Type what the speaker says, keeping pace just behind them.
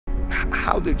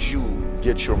how did you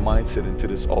get your mindset into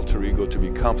this alter ego to be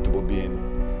comfortable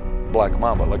being Black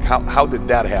Mamba? Like, how did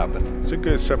that happen? It's a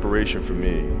good separation for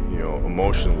me, you know,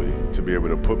 emotionally, to be able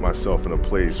to put myself in a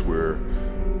place where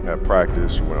at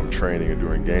practice or when I'm training or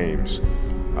during games,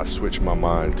 I switch my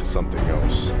mind to something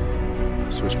else. I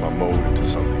switch my mode into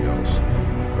something else,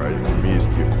 right? For me, it's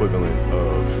the equivalent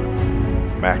of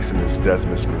Maximus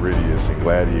Decimus Meridius in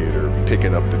Gladiator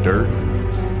picking up the dirt,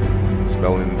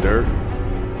 smelling the dirt.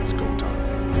 It's go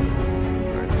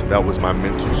time. Right? So that was my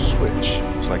mental switch.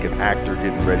 It's like an actor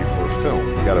getting ready for a film.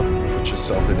 You gotta put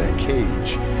yourself in that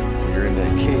cage. When you're in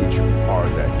that cage, you are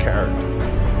that character.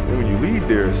 And when you leave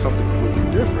there, it's something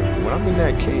completely different. When I'm in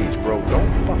that cage, bro,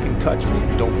 don't fucking touch me.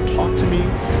 Don't talk to me.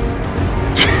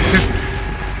 Just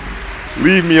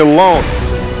leave me alone.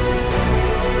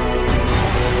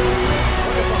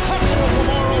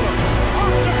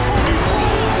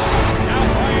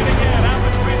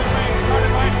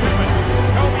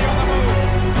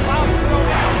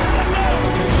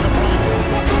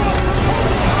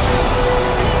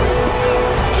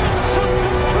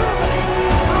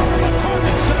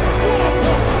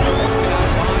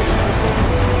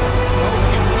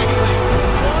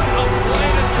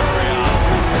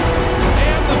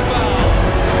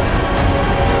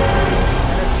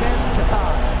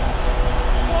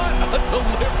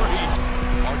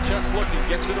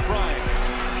 Gets it to Bryant.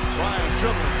 Bryant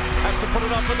dribbling, has to put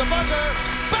it up for the buzzer.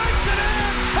 Banks it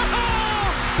in!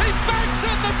 He banks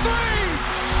in the three!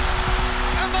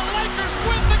 And the Lakers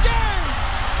win the game!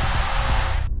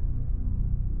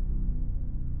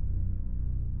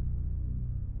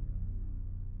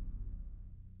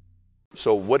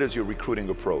 So what is your recruiting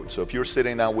approach? So if you're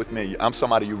sitting down with me, I'm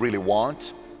somebody you really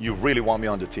want me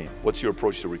on the team. What's your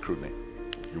approach to recruit me?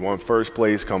 You want first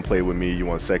place, come play with me. You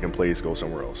want second place, go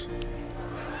somewhere else.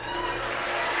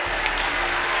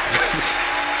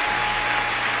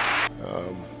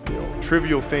 You know,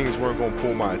 trivial things weren't going to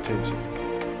pull my attention.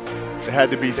 It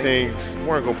had to be things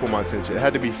weren't going to pull my attention. It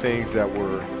had to be things that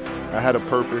were, I had a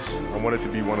purpose. I wanted to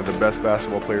be one of the best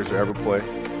basketball players to ever play.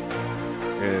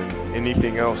 And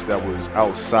anything else that was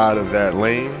outside of that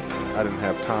lane, I didn't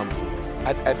have time for.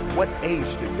 At what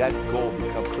age did that goal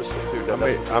become crystal clear?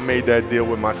 I made that deal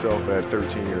with myself at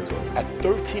 13 years old. At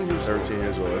 13 years old? 13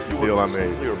 years old. That's the deal I made.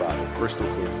 Crystal clear about it. Crystal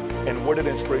clear. And where did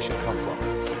inspiration come from?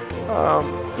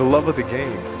 The love of the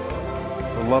game.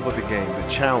 The love of the game, the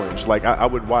challenge. Like I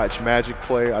would watch Magic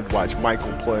play, I'd watch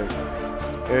Michael play,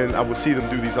 and I would see them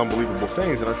do these unbelievable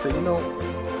things, and I'd say, you know,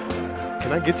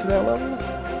 can I get to that level?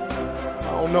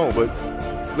 I don't know, but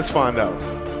let's find out.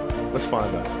 Let's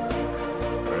find out.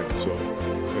 Right? So,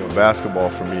 you know, basketball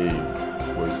for me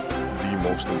was the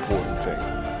most important thing.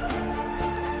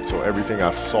 So everything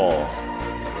I saw,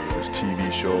 whether it was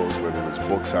TV shows, whether it was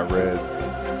books I read,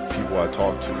 people I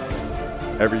talked to,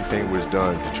 everything was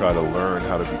done to try to learn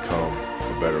how to become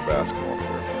a better basketball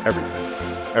player.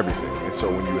 Everything, everything. And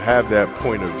so when you have that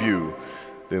point of view,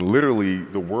 then literally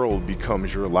the world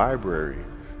becomes your library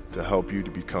to help you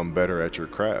to become better at your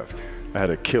craft. I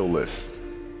had a kill list.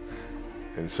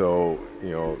 And so, you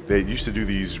know, they used to do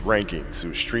these rankings. It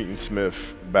was Street and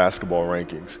Smith basketball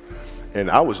rankings.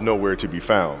 And I was nowhere to be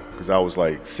found because I was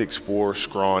like 6'4",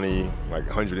 scrawny, like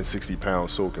 160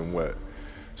 pounds soaking wet.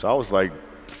 So I was like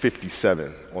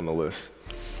 57 on the list.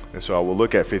 And so I will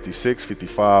look at 56,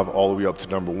 55, all the way up to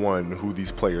 #1, who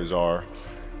these players are,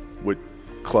 what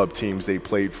club teams they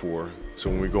played for. So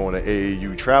when we go on an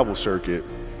AAU travel circuit,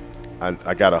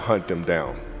 I got to hunt them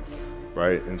down,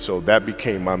 right? And so that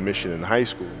became my mission in high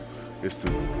school, is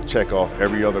to check off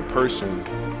every other person,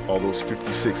 all those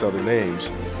 56 other names,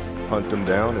 hunt them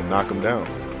down and knock them down.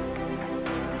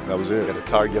 That was it. Get a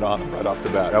target on them right off the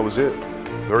bat. That was it.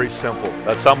 Very simple.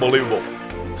 That's unbelievable.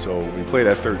 So when you played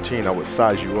at 13, I would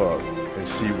size you up and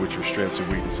see what your strengths and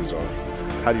weaknesses are.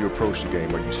 How do you approach the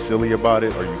game? Are you silly about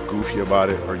it? Are you goofy about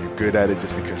it? Are you good at it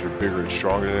just because you're bigger and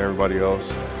stronger than everybody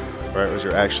else? Right? Or is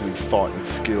there actually thought and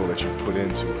skill that you put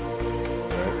into it?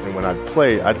 Right? And when I'd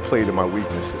play to my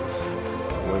weaknesses.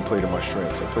 I wouldn't play to my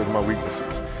strengths. I played to my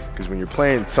weaknesses. Because when you're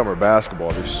playing summer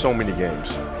basketball, there's so many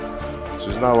games. So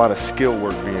there's not a lot of skill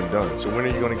work being done. So when are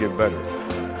you going to get better?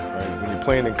 Right? When you're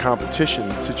playing in competition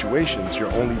situations,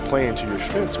 you're only playing to your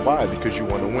strengths. Why? Because you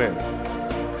want to win.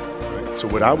 Right? So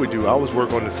what I would do, I was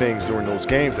work on the things during those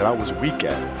games that I was weak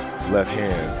at. Left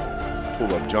hand,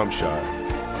 pull-up jump shot,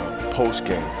 post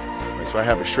game. Right? So I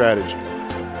have a strategy.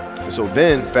 And so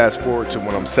then fast forward to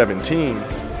when I'm 17,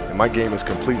 and my game is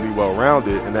completely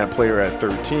well-rounded, and that player at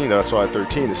 13 that I saw at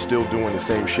 13 is still doing the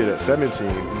same shit at 17,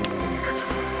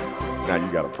 now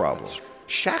you got a problem.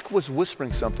 Shaq was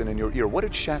whispering something in your ear. What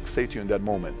did Shaq say to you in that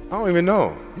moment? I don't even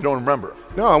know. You don't remember?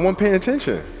 No, I wasn't paying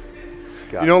attention.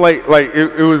 Got you know, like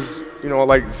it was, you know,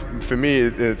 like for me,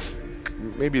 it's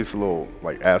maybe it's a little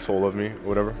like asshole of me,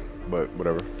 whatever, but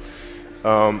whatever.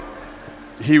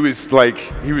 He was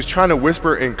trying to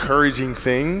whisper encouraging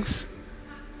things.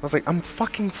 I was like, I'm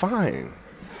fucking fine.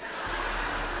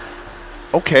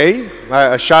 Okay,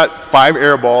 I shot 5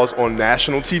 air balls on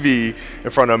national TV in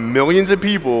front of millions of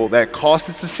people that cost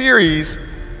us the series,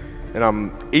 and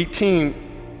I'm 18.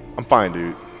 I'm fine,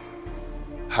 dude.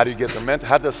 How do you get there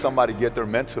how does somebody get there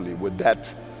mentally with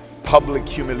that public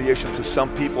humiliation? To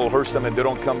some people hurts them and they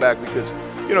don't come back because,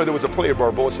 you know, there was a player,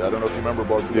 Barbosa. I don't know if you remember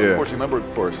Barbosa. Yeah. Of course you remember.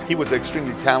 Of course. He was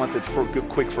extremely talented for a good,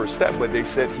 quick first step, but they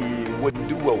said he wouldn't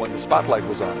do well when the spotlight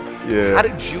was on him. Yeah. How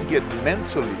did you get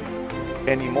mentally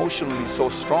and emotionally so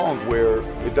strong where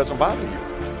it doesn't bother you?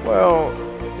 Well,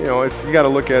 you know, you got to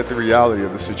look at the reality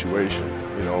of the situation.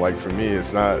 You know, like for me,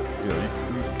 it's not, you know,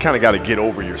 you kind of got to get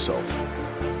over yourself.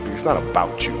 It's not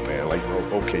about you, man. Like,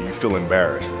 okay, you feel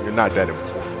embarrassed. You're not that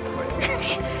important.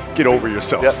 Like, get over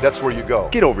yourself. That's where you go.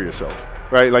 Get over yourself,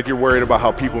 right? Like you're worried about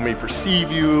how people may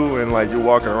perceive you, and like you're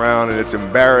walking around and it's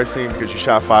embarrassing because you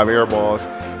shot 5 air balls.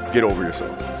 Get over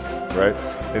yourself, right?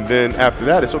 And then after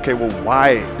that, it's okay, well,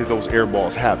 why did those air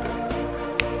balls happen?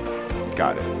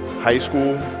 Got it. High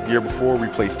school, year before, we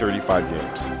played 35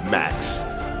 games, max,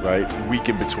 right? Week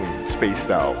in between, spaced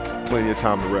out, plenty of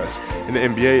time to rest. In the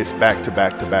NBA, it's back to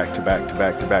back to back to back to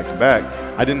back to back to back.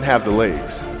 I didn't have the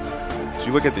legs. So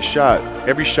you look at the shot,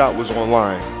 every shot was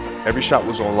online. Every shot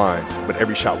was online, but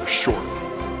every shot was short.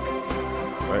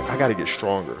 Right? I got to get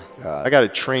stronger. I got to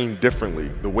train differently.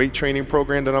 The weight training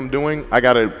program that I'm doing, I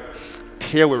got to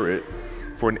tailor it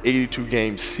for an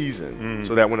 82-game season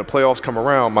so that when the playoffs come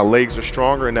around, my legs are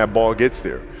stronger and that ball gets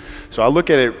there. So I look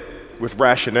at it with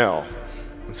rationale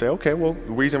and say, okay, well,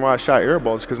 the reason why I shot air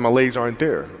balls is because my legs aren't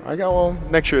there. I go, well,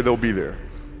 next year they'll be there.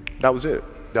 That was it.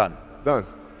 Done. Done.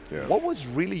 Yeah. What was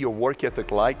really your work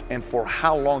ethic like, and for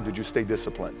how long did you stay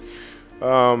disciplined?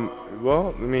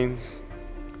 Well, I mean,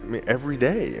 every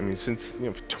day. I mean, since, you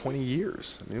know, for 20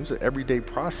 years. I mean, it was an everyday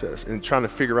process and trying to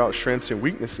figure out strengths and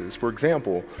weaknesses. For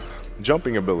example,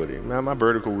 jumping ability. Now, my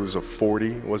vertical was a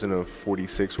 40, it wasn't a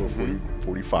 46 or a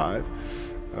 45.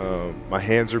 My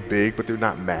hands are big, but they're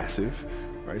not massive.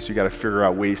 Right? So you got to figure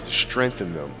out ways to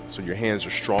strengthen them so your hands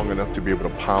are strong enough to be able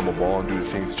to palm a ball and do the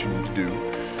things that you need to do.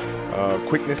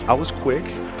 Quickness, I was quick,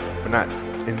 but not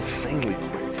insanely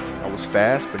quick. I was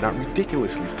fast, but not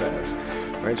ridiculously fast.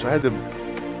 Right? So I had to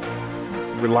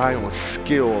rely on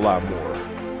skill a lot more.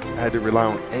 I had to rely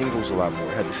on angles a lot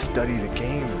more. I had to study the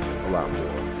game a lot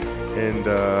more. And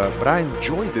but I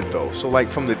enjoyed it though. So like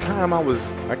from the time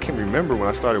I can't remember when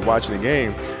I started watching the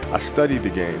game, I studied the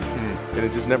game and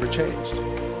it just never changed.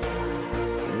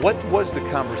 What was the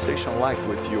conversation like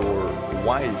with your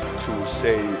wife to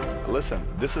say, listen,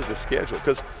 this is the schedule?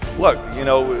 Because look, you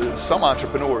know, some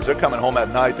entrepreneurs, they're coming home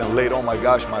at night and late, oh my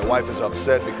gosh, my wife is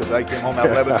upset because I came home at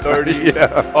 11:30.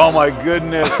 Yeah. Oh my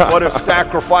goodness, what a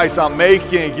sacrifice I'm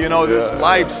making. You know, this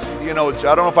life's, you know, I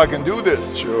don't know if I can do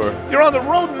this. Sure. You're on the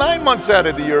road 9 months out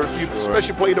of the year. If you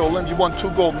especially played the Olympics, you won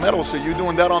 2 gold medals, so you're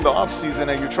doing that on the off season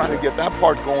and you're trying to get that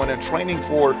part going and training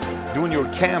for doing your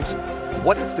camps.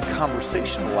 What is the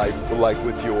conversation like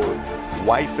with your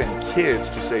wife and kids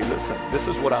to say, listen, this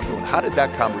is what I'm doing? How did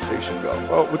that conversation go?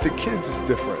 Well, with the kids, it's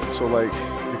different. So like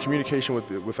the communication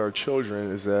with our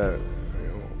children is that, you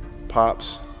know,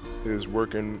 Pops is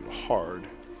working hard.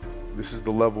 This is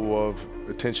the level of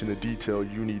attention to detail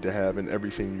you need to have in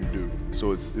everything you do.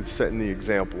 So it's setting the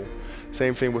example.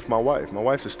 Same thing with my wife. My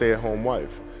wife's a stay-at-home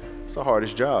wife. It's the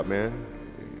hardest job, man.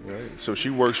 Right? So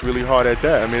she works really hard at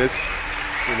that. I mean, it's,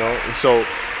 you know, and so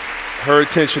her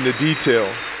attention to detail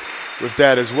with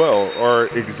that as well are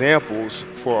examples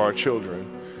for our children.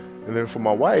 And then for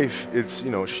my wife, it's, you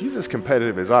know, she's as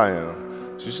competitive as I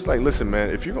am. So she's like, listen,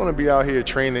 man, if you're going to be out here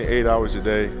training 8 hours a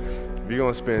day, if you're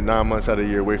going to spend 9 months out of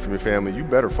the year away from your family, you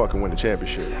better fucking win the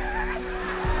championship.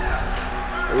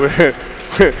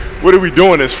 What are we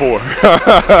doing this for?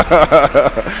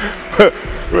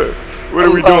 What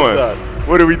are we doing?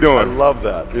 What are we doing? I love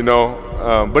that. You know,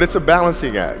 but it's a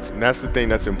balancing act. And that's the thing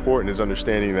that's important, is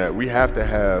understanding that we have to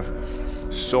have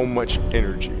so much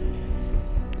energy.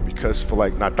 Because for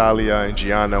like Natalia and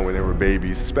Gianna when they were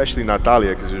babies, especially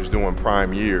Natalia because she was doing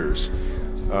prime years,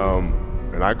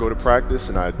 and I go to practice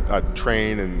and I'd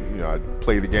train and, you know, I'd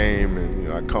play the game and, you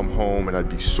know, I'd come home and I'd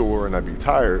be sore and I'd be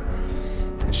tired.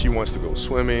 And she wants to go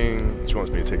swimming, she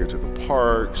wants me to take her to the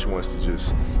park, she wants to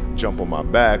just jump on my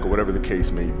back or whatever the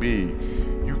case may be.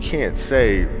 You can't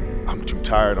say, I'm too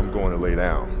tired, I'm going to lay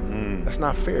down. That's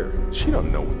not fair. She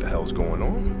don't know what the hell's going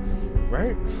on,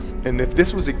 right? And if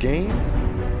this was a game,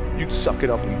 you'd suck it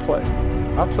up and play.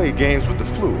 I played games with the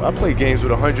flu. I played games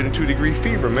with 102-degree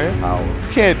fever, man. Powerful.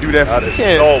 You can't do that. That is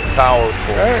so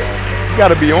powerful. Right? You got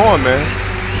to be on, man.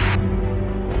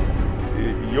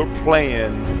 You're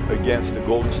playing against the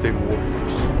Golden State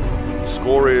Warriors.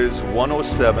 Score is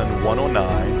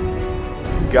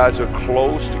 107-109. You guys are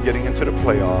close to getting into the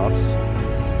playoffs.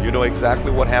 You know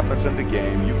exactly what happens in the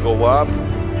game. You go up,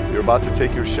 you're about to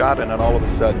take your shot, and then all of a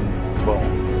sudden, boom,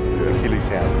 Achilles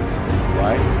happens,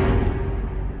 right?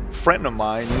 Friend of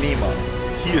mine, Nima,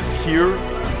 he is here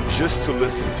just to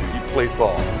listen to you. He played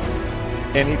ball.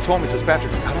 And he told me, he says,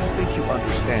 Patrick, I don't think you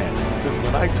understand. He says,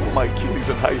 when I tore my Achilles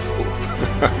in high school,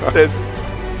 he says,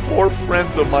 4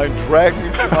 friends of mine dragged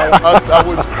me to my hospital. I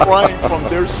was crying from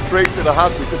there straight to the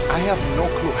hospital. He says, I have no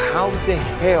clue how the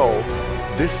hell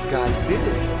this guy did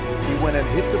it. He went and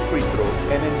hit the free throws,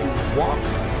 and then he walked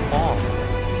off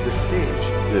the stage.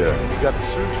 Yeah. And he got the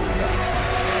surgery now.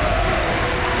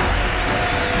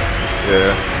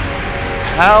 Yeah.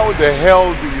 How the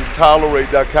hell do you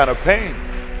tolerate that kind of pain?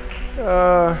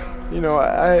 You know,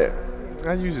 I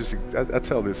use this. I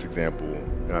tell this example,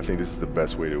 and I think this is the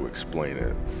best way to explain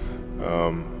it.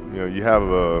 You know, you have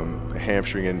a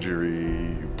hamstring injury,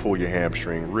 you pull your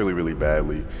hamstring really, really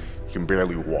badly. You can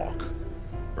barely walk,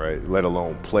 right? Let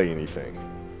alone play anything,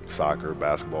 soccer,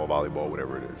 basketball, volleyball,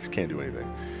 whatever it is. Can't do anything.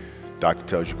 Doctor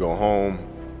tells you go home,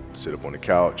 sit up on the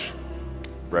couch,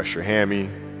 rest your hammy,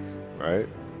 right?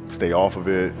 Stay off of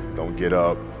it, don't get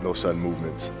up, no sudden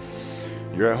movements.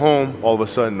 You're at home, all of a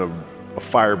sudden a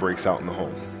fire breaks out in the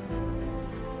home.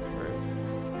 Right?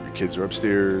 Your kids are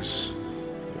upstairs,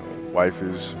 you know, wife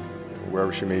is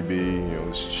wherever she may be, you know,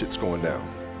 this shit's going down,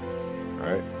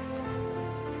 right?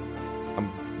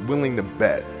 I'm willing to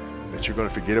bet that you're gonna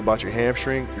forget about your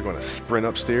hamstring, you're gonna sprint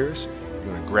upstairs,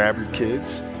 you're gonna grab your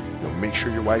kids, you know, make sure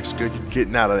your wife's good, you're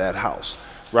getting out of that house,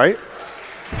 right?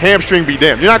 Hamstring be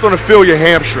damned. You're not gonna feel your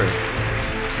hamstring,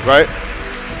 right?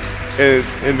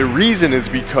 And the reason is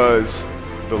because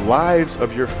the lives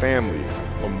of your family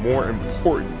are more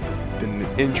important than the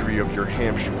injury of your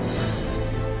hamstring.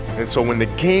 And so when the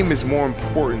game is more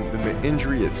important than the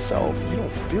injury itself, you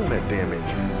don't feel that damn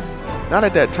injury. Not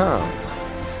at that time.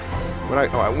 When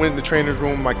I went in the trainer's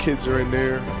room, my kids are in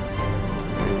there,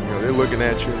 and, you know, they're looking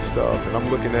at you and stuff, and I'm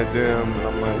looking at them, and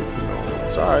I'm like, you know,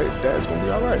 it's all right, Dad's gonna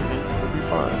be all right. You'll be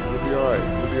fine. You'll be all right.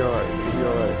 You'll be all right. You'll be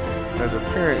all right. As a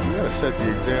parent, you gotta set the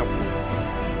example.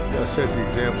 You gotta set the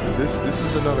example. This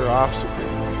is another obstacle.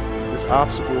 This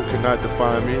obstacle cannot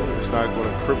define me. It's not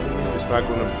gonna cripple me. It's not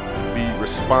gonna be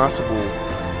responsible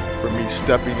for me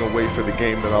stepping away for the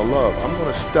game that I love. I'm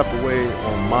gonna step away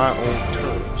on my own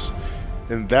terms.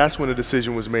 And that's when the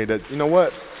decision was made that, you know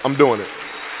what? I'm doing it.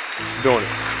 I'm doing it.